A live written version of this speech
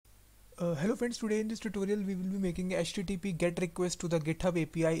Hello friends, today in this tutorial we will be making a HTTP GET request to the GitHub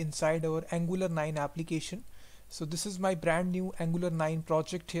API inside our Angular 9 application. So this is my brand new Angular 9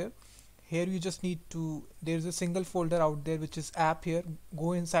 project here. Here you just need to, there's a single folder out there which is app here.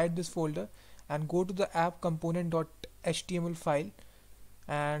 Go inside this folder and go to the app component.html file,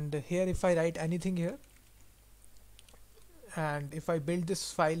 and here if I write anything here and if I build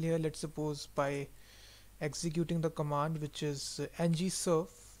this file here, let's suppose by executing the command which is ngserve.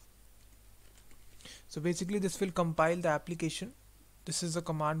 So basically this will compile the application. This is a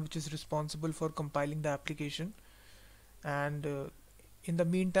command which is responsible for compiling the application, and in the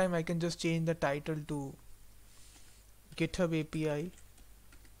meantime I can just change the title to GitHub API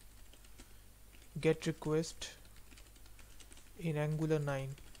GET request in Angular 9,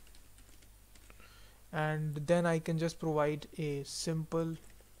 and then I can just provide a simple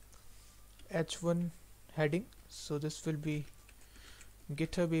h1 heading. So this will be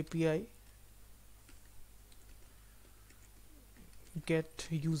GitHub API get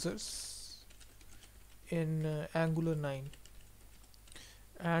users in Angular 9,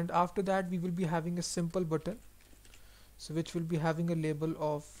 and after that we will be having a simple button, so which will be having a label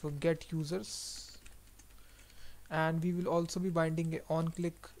of get users, and we will also be binding a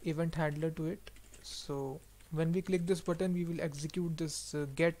Onclick event handler to it. So when we click this button we will execute this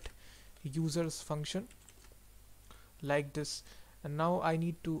get users function like this. And now I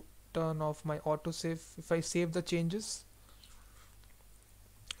need to turn off my autosave. If I save the changes,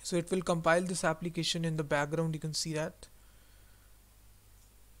 so it will compile this application in the background, you can see that.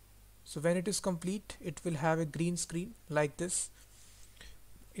 So when it is complete it will have a green screen like this.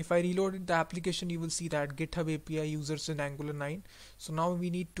 If I reloaded the application you will see that GitHub API users in Angular 9. So now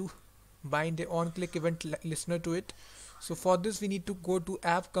we need to bind a Onclick event listener to it. So for this we need to go to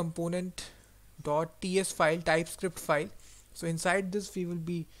app component.ts file, TypeScript file. So inside this we will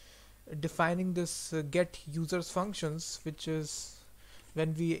be defining this get users functions, which is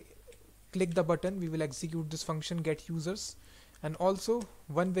when we click the button we will execute this function get users, and also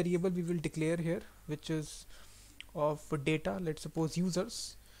one variable we will declare here which is of data, let's suppose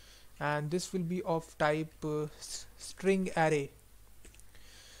users, and this will be of type string array.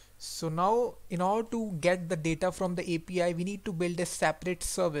 So now in order to get the data from the API we need to build a separate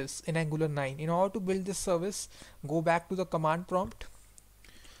service in Angular 9. In order to build this service, go back to the command prompt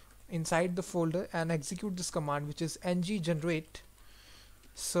inside the folder and execute this command which is ng generate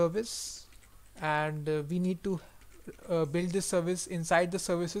service, and we need to build this service inside the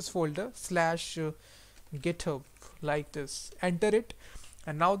services folder /github like this. Enter it,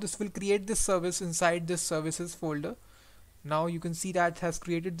 and now this will create this service inside this services folder. Now you can see that it has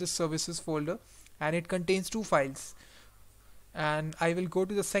created this services folder and it contains two files, and I will go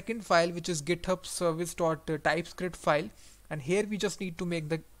to the second file which is github service.typescript file, and here we just need to make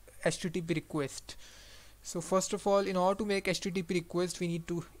the HTTP request. So first of all, in order to make HTTP request we need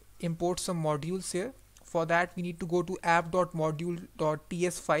to import some modules here. For that we need to go to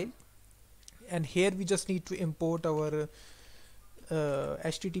app.module.ts file, and here we just need to import our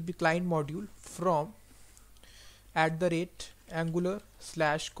HTTP client module from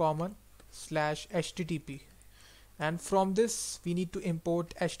 @angular/common/http, and from this we need to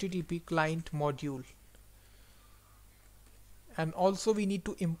import HTTP client module, and also we need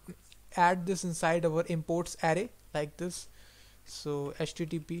to add this inside our imports array like this. So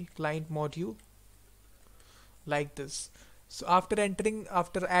HTTP client module like this. So after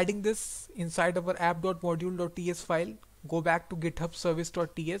adding this inside our app.module.ts file, go back to github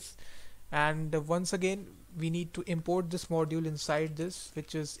service.ts, and once again we need to import this module inside this,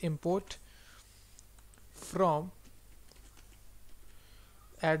 which is import from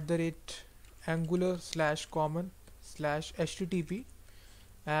 @angular/common/http,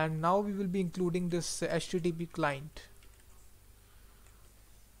 and now we will be including this HTTP client.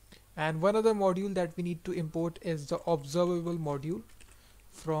 And one other module that we need to import is the Observable Module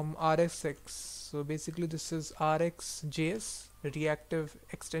from RxX. So basically this is RxJS reactive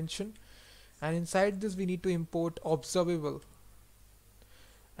extension, and inside this we need to import Observable.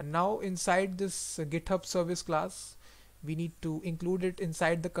 And now inside this GitHub service class we need to include it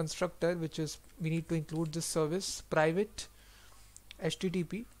inside the constructor, which is we need to include this service private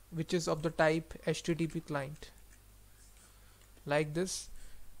HTTP, which is of the type HTTP client like this.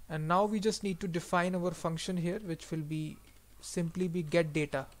 And now we just need to define our function here, which will be simply be get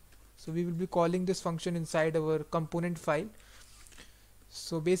data. So we will be calling this function inside our component file.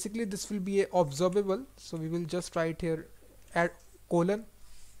 So basically this will be a observable, so we will just write here add colon,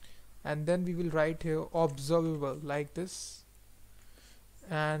 and then we will write here observable like this,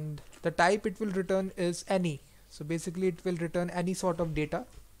 and the type it will return is any. So basically it will return any sort of data.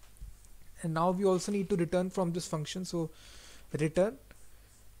 And now we also need to return from this function, so return,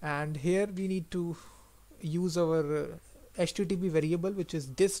 and here we need to use our http variable, which is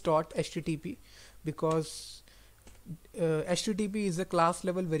this.http, because http is a class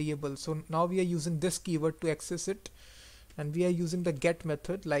level variable. So now we are using this keyword to access it, and we are using the get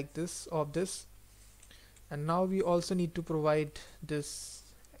method like this of this. And now we also need to provide this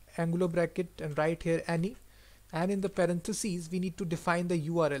angular bracket and write here any, and in the parentheses we need to define the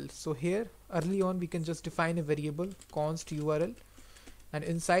URL. So here early on we can just define a variable const URL, and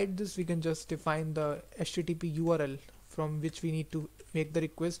inside this we can just define the http URL from which we need to make the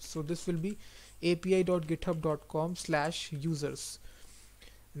request. So this will be api.github.com/users.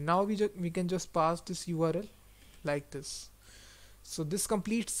 Now we can just pass this URL like this. So this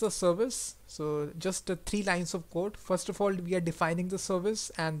completes the service. So just 3 lines of code. First of all, we are defining the service,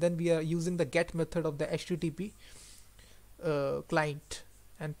 and then we are using the get method of the HTTP client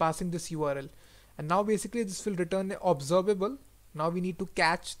and passing this URL. And now basically this will return an observable. Now we need to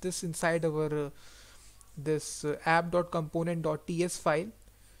catch this inside our this app.component.ts file.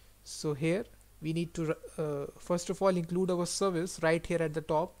 So here we need to first of all include our service right here at the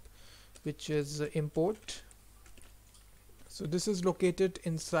top, which is import. So this is located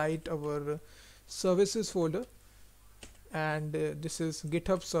inside our services folder, and this is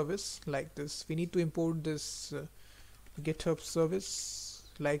GitHub service like this. We need to import this GitHub service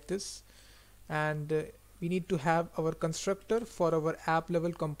like this, and we need to have our constructor for our app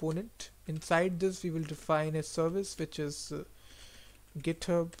level component. Inside this we will define a service which is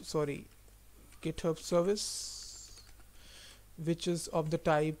GitHub service, which is of the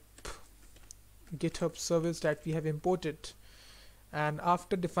type GitHub service that we have imported. And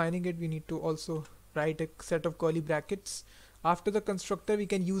after defining it, we need to also write a set of curly brackets. After the constructor, we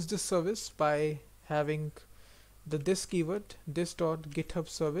can use this service by having the this keyword, this.github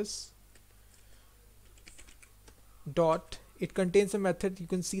service dot. It contains a method. You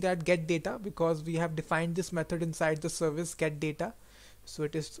can see that get data, because we have defined this method inside the service get data. So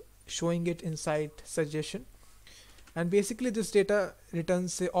it is showing it inside suggestion. And basically this data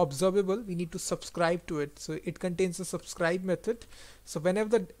returns a observable. We need to subscribe to it. So it contains a subscribe method. So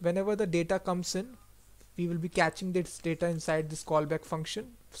whenever the data comes in, we will be catching this data inside this callback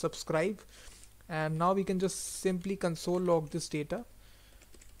function subscribe. And now we can just simply console log this data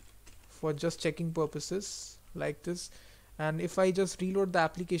for just checking purposes like this. And if I just reload the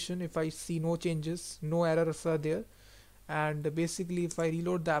application, if I see no changes, no errors are there, and basically if I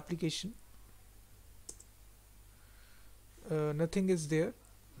reload the application, nothing is there.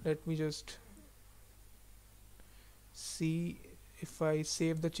 Let me just see if I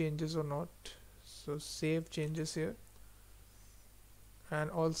save the changes or not. So save changes here, and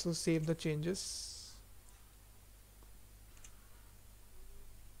also save the changes.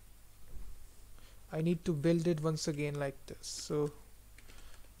 I need to build it once again like this. So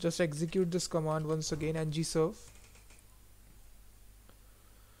just execute this command once again, ngserve.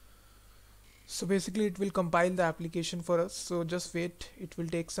 So basically it will compile the application for us. So just wait, it will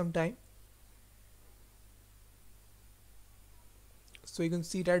take some time. So you can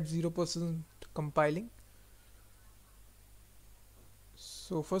see that 0% compiling.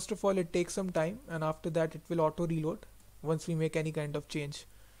 So first of all it takes some time, and after that it will auto reload once we make any kind of change.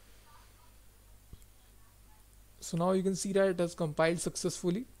 So now you can see that it has compiled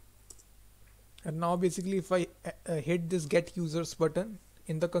successfully. And now basically if I hit this get users button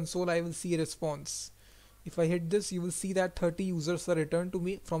in the console, I will see a response. If I hit this, you will see that 30 users are returned to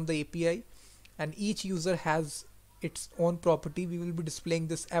me from the API, and each user has its own property. We will be displaying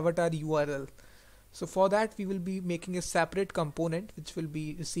this avatar URL. So for that we will be making a separate component which will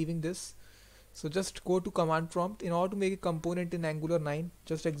be receiving this. So just go to command prompt. In order to make a component in Angular 9,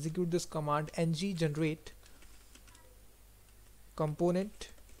 just execute this command ng generate component,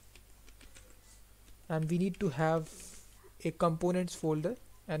 and we need to have a components folder,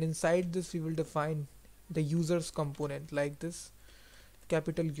 and inside this we will define the users component like this,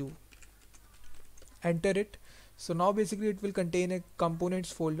 capital U. Enter it. So now basically it will contain a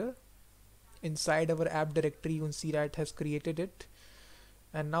components folder inside our app directory. You can see that it has created it,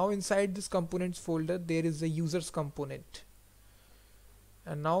 and now inside this components folder there is a users component.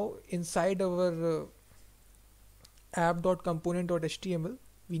 And now inside our app.component.html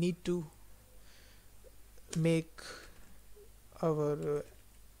we need to make our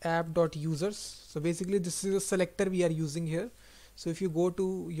app.users. So basically this is a selector we are using here. So if you go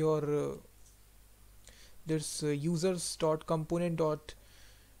to your this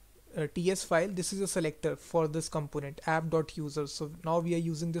users.component.ts file, this is a selector for this component app.users. So now we are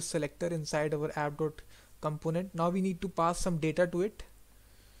using this selector inside our app.component. Now we need to pass some data to it.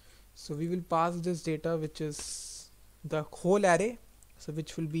 So we will pass this data, which is the whole array, so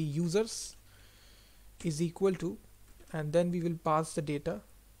which will be users is equal to, and then we will pass the data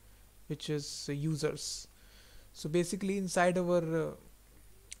which is users. So basically inside our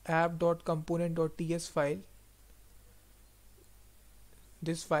app.component.ts file,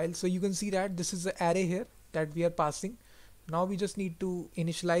 this file, so you can see that this is the array here that we are passing. Now we just need to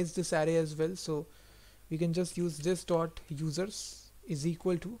initialize this array as well, so we can just use this dot users is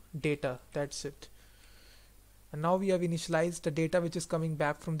equal to data. That's it. And now we have initialized the data which is coming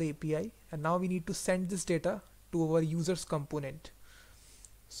back from the API, and now we need to send this data to our users component.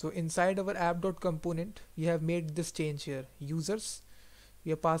 So inside our app.component, we have made this change here, users.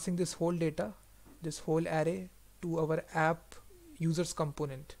 We are passing this whole data, this whole array to our app users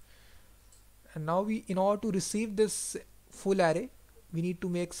component. And now in order to receive this full array, we need to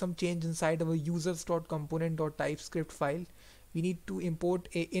make some change inside our users.component.typescript file. We need to import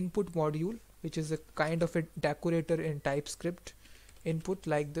a input module, which is a kind of a decorator in TypeScript input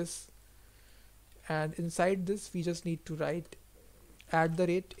like this. And inside this, we just need to write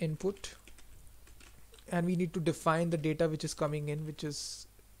 @input, and we need to define the data which is coming in, which is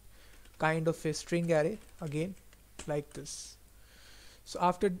kind of a string array again like this. So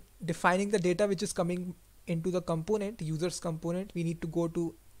after defining the data which is coming into the component, users component, we need to go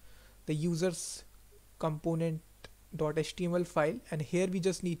to the users component.html file, and here we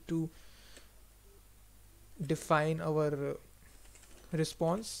just need to define our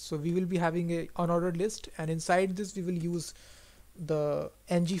response. So we will be having a unordered list, and inside this we will use the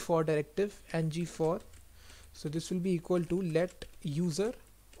ng-for directive, ng-for. So this will be equal to let user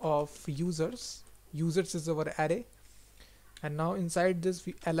of users is our array, and now inside this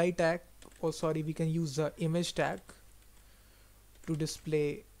we li tag, we can use the image tag to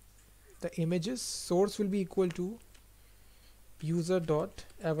display the images. Source will be equal to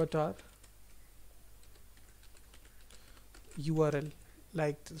user.avatar URL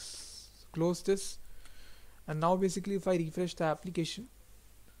like this. Close this, and now basically if I refresh the application,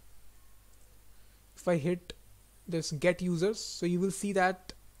 if I hit this get users, so you will see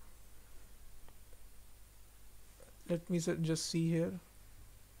that, let me just see here,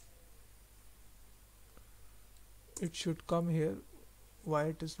 it should come here. Why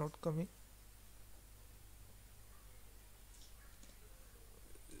it is not coming?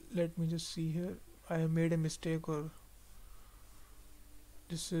 Let me just see here. I have made a mistake, or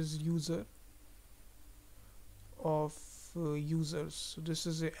this is user of users. So this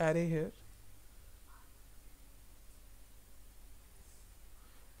is an array here.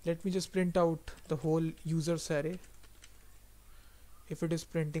 Let me just print out the whole users array, if it is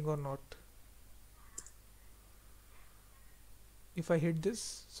printing or not. If I hit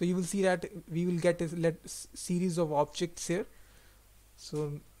this, so you will see that we will get a series of objects here.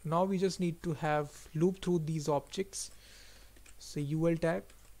 So now we just need to have loop through these objects. So ul tag,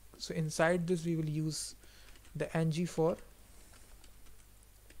 so inside this we will use the ng-for,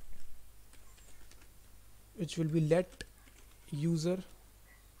 which will be let user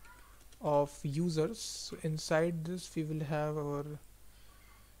of users. So inside this we will have our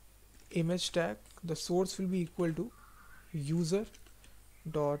image tag. The source will be equal to user.avatar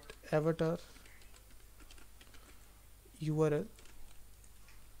URL,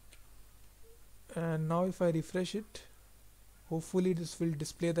 and now if I refresh it, hopefully this will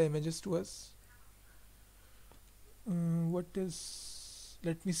display the images to us.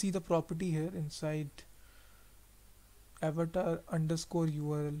 Let me see the property here inside avatar underscore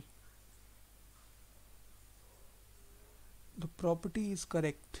URL. The property is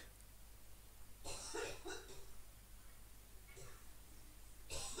correct.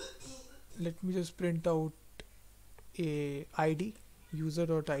 Let me just print out a ID,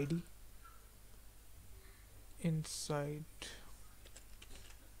 user.id inside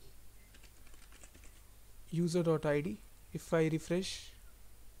user.id. If I refresh,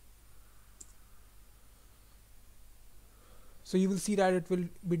 so you will see that it will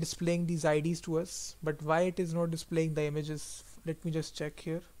be displaying these IDs to us, but why it is not displaying the images? Let me just check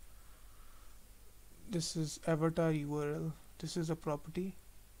here. This is avatar URL. This is a property.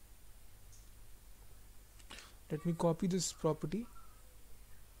 Let me copy this property.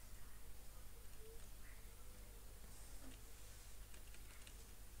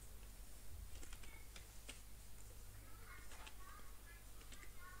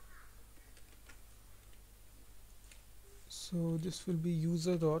 So this will be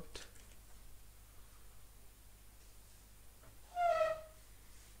user dot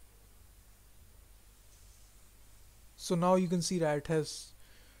so now you can see that it has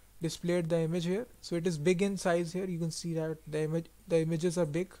displayed the image here. So it is big in size here. You can see that the images are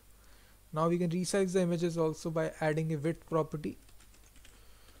big, Now we can resize the images also by adding a width property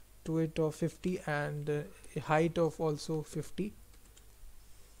to it of 50 and a height of also 50.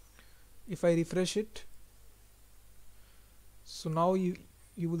 If I refresh it, so now you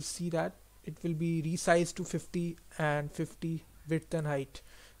will see that it will be resized to 50 and 50 width and height.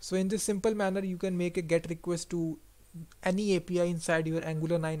 So in this simple manner you can make a GET request to any API inside your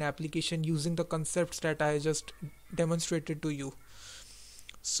Angular 9 application using the concepts that I just demonstrated to you.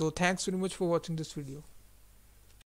 So thanks very much for watching this video.